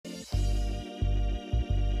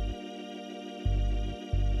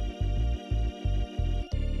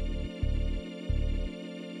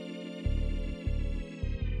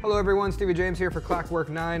Hello everyone, Stevie James here for Clockwork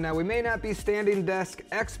 9. Now we may not be standing desk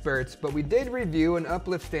experts, but we did review an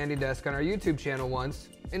UpLift standing desk on our YouTube channel once,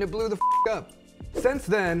 and it blew the f up. Since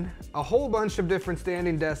then, a whole bunch of different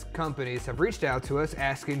standing desk companies have reached out to us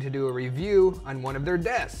asking to do a review on one of their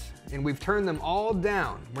desks, and we've turned them all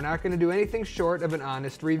down. We're not going to do anything short of an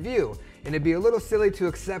honest review, and it'd be a little silly to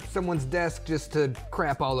accept someone's desk just to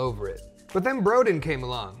crap all over it. But then Brodan came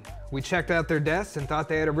along. We checked out their desks and thought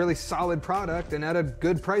they had a really solid product and at a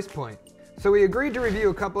good price point. So we agreed to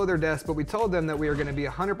review a couple of their desks, but we told them that we were going to be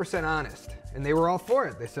 100% honest. And they were all for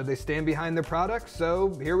it. They said they stand behind their product,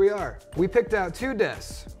 so here we are. We picked out two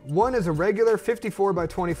desks. One is a regular 54 by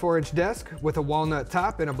 24 inch desk with a walnut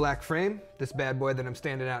top and a black frame, this bad boy that I'm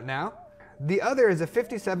standing out now. The other is a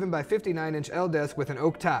 57 by 59 inch L desk with an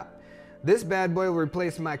oak top. This bad boy will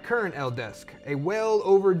replace my current L desk, a well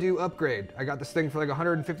overdue upgrade. I got this thing for like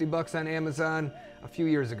 150 bucks on Amazon a few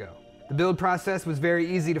years ago. The build process was very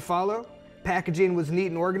easy to follow, packaging was neat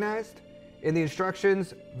and organized, and the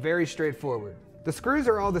instructions very straightforward. The screws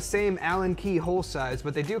are all the same Allen key hole size,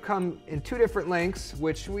 but they do come in two different lengths,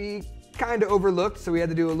 which we kind of overlooked, so we had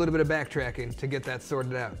to do a little bit of backtracking to get that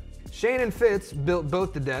sorted out. Shane and Fitz built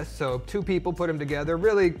both the desks, so two people put them together,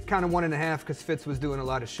 really kind of 1.5 because Fitz was doing a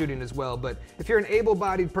lot of shooting as well, but if you're an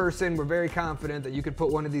able-bodied person, we're very confident that you could put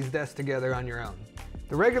one of these desks together on your own.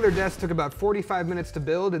 The regular desk took about 45 minutes to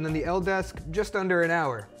build, and then the L desk just under an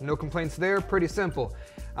hour. No complaints there, pretty simple.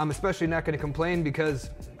 I'm especially not going to complain because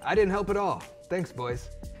I didn't help at all. Thanks, boys.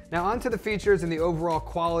 Now on to the features and the overall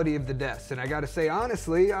quality of the desk, and I gotta say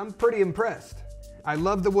honestly, I'm pretty impressed. I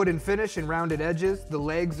love the wooden finish and rounded edges. The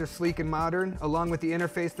legs are sleek and modern, along with the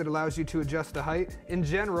interface that allows you to adjust the height. In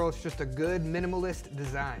general, it's just a good minimalist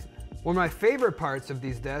design. One of my favorite parts of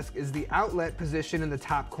these desks is the outlet position in the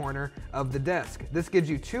top corner of the desk. This gives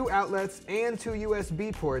you two outlets and two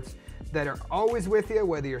USB ports that are always with you,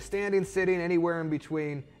 whether you're standing, sitting, anywhere in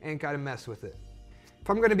between, ain't gotta mess with it. If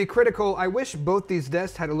I'm gonna be critical, I wish both these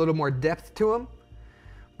desks had a little more depth to them,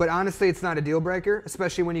 but honestly, it's not a deal breaker,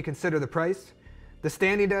 especially when you consider the price. The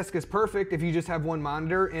standing desk is perfect if you just have one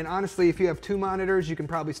monitor, and honestly, if you have two monitors, you can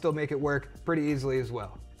probably still make it work pretty easily as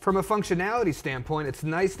well. From a functionality standpoint, it's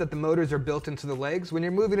nice that the motors are built into the legs. When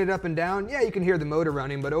you're moving it up and down, yeah, you can hear the motor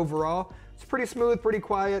running, but overall, it's pretty smooth, pretty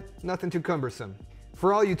quiet, nothing too cumbersome.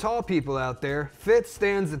 For all you tall people out there, Fitz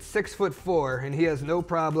stands at 6'4", and he has no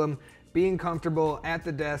problem being comfortable at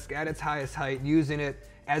the desk at its highest height, using it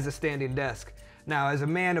as a standing desk. Now, as a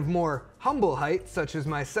man of more humble height, such as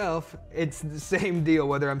myself, it's the same deal.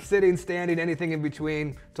 Whether I'm sitting, standing, anything in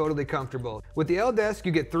between, totally comfortable. With the L desk,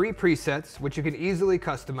 you get 3 presets, which you can easily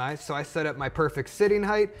customize. So I set up my perfect sitting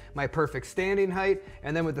height, my perfect standing height,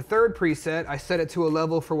 and then with the third preset, I set it to a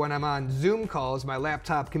level for when I'm on Zoom calls, my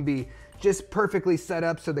laptop can be just perfectly set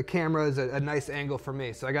up so the camera is a nice angle for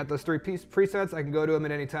me. So I got those 3 presets, I can go to them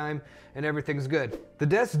at any time and everything's good. The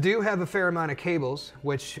desks do have a fair amount of cables,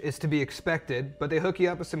 which is to be expected, but they hook you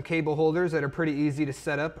up with some cable holders that are pretty easy to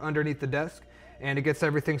set up underneath the desk, and it gets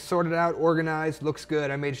everything sorted out, organized, looks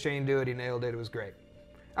good. I made Shane do it, he nailed it, it was great.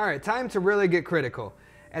 All right, time to really get critical.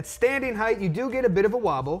 At standing height, you do get a bit of a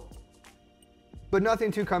wobble, but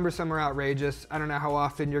nothing too cumbersome or outrageous. I don't know how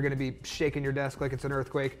often you're gonna be shaking your desk like it's an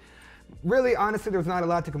earthquake. Really, honestly, there's not a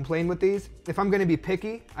lot to complain with these. If I'm gonna be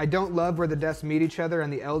picky, I don't love where the desks meet each other on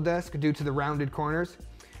the L desk due to the rounded corners.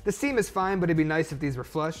 The seam is fine, but it'd be nice if these were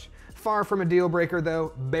flush. Far from a deal breaker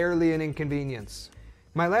though, barely an inconvenience.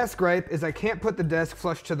 My last gripe is I can't put the desk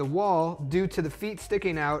flush to the wall due to the feet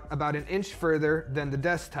sticking out about an inch further than the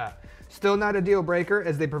desktop. Still not a deal breaker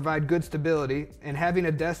as they provide good stability, and having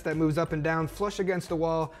a desk that moves up and down flush against the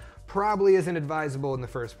wall probably isn't advisable in the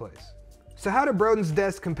first place. So how do Brodan's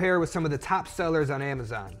desks compare with some of the top sellers on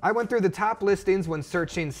Amazon? I went through the top listings when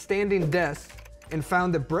searching standing desks and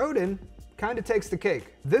found that Brodan kind of takes the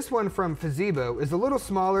cake. This one from Fazebo is a little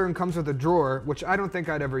smaller and comes with a drawer, which I don't think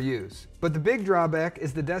I'd ever use. But the big drawback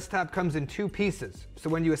is the desktop comes in 2 pieces. So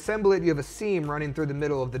when you assemble it, you have a seam running through the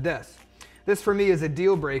middle of the desk. This for me is a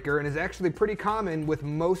deal breaker and is actually pretty common with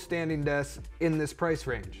most standing desks in this price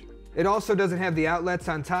range. It also doesn't have the outlets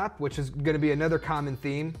on top, which is going to be another common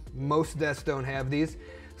theme. Most desks don't have these.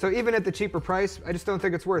 So even at the cheaper price, I just don't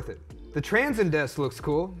think it's worth it. The Transit desk looks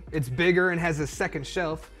cool. It's bigger and has a second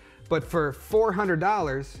shelf, but for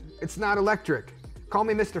 $400, it's not electric. Call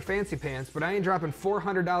me Mr. Fancy Pants, but I ain't dropping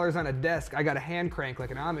 $400 on a desk I got a hand crank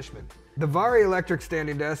like an Amishman. The Vari electric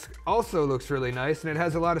standing desk also looks really nice, and it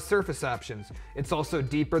has a lot of surface options. It's also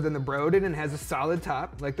deeper than the Brodan and has a solid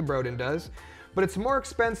top like the Brodan does. But it's more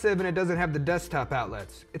expensive and it doesn't have the desktop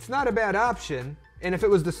outlets. It's not a bad option, And if it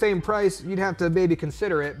was the same price, you'd have to maybe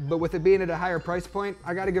consider it, but with it being at a higher price point,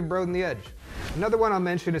 I gotta give Brodan the edge. Another one I'll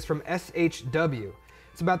mention is from SHW.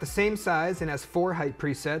 It's about the same size and has 4 height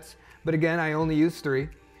presets, but again, I only use 3.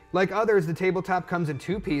 Like others, the tabletop comes in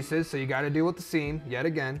 2 pieces, so you gotta deal with the seam, yet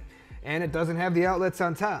again, and it doesn't have the outlets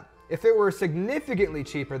on top. If it were significantly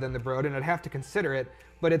cheaper than the Brodan, I'd have to consider it,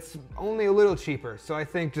 but it's only a little cheaper, so I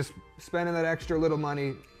think just spending that extra little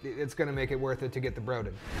money, it's gonna make it worth it to get the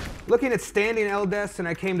Brodan. Looking at standing L desks, and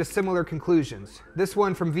I came to similar conclusions. This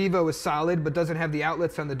one from Vivo is solid, but doesn't have the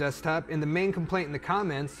outlets on the desktop, and the main complaint in the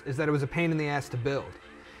comments is that it was a pain in the ass to build.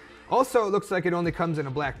 Also, it looks like it only comes in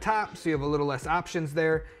a black top, so you have a little less options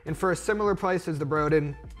there, and for a similar price as the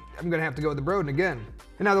Brodan, I'm gonna have to go with the Brodan again.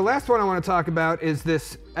 And now the last one I wanna talk about is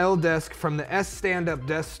this L desk from the S Stand-Up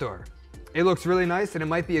Desk Store. It looks really nice and it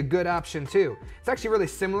might be a good option too. It's actually really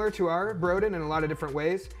similar to our Brodan in a lot of different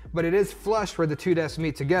ways, but it is flush where the 2 desks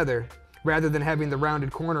meet together, rather than having the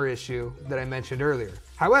rounded corner issue that I mentioned earlier.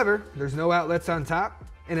 However, there's no outlets on top,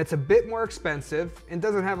 and it's a bit more expensive and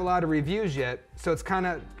doesn't have a lot of reviews yet, so it's kind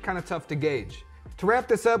of tough to gauge. To wrap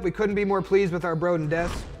this up, we couldn't be more pleased with our Brodan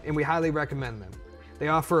desks, and we highly recommend them. They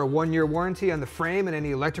offer a 1-year warranty on the frame and any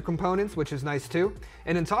electric components, which is nice too.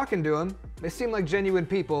 And in talking to them, they seem like genuine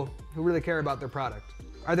people who really care about their product.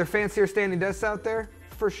 Are there fancier standing desks out there?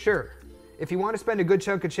 For sure. If you want to spend a good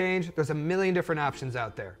chunk of change, there's a million different options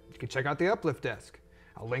out there. You can check out the UpLift desk.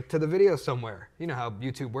 I'll link to the video somewhere. You know how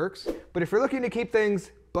YouTube works. But if you're looking to keep things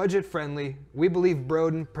budget friendly, we believe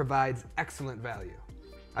Brodan provides excellent value.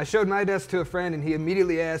 I showed my desk to a friend and he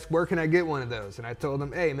immediately asked, where can I get one of those? And I told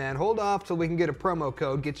him, hey man, hold off till we can get a promo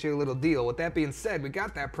code, get you a little deal. With that being said, we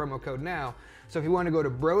got that promo code now. So if you want to go to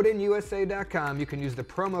brodanusa.com, you can use the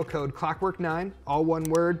promo code clockwork9, all one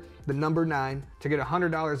word, the number 9, to get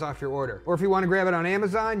 $100 off your order. Or if you want to grab it on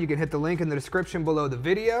Amazon, you can hit the link in the description below the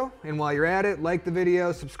video. And while you're at it, like the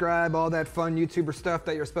video, subscribe, all that fun YouTuber stuff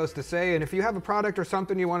that you're supposed to say. And if you have a product or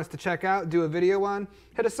something you want us to check out, do a video on,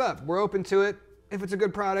 hit us up. We're open to it. If it's a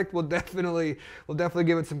good product, we'll definitely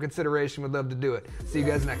give it some consideration. We'd love to do it. See you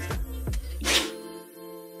guys next time.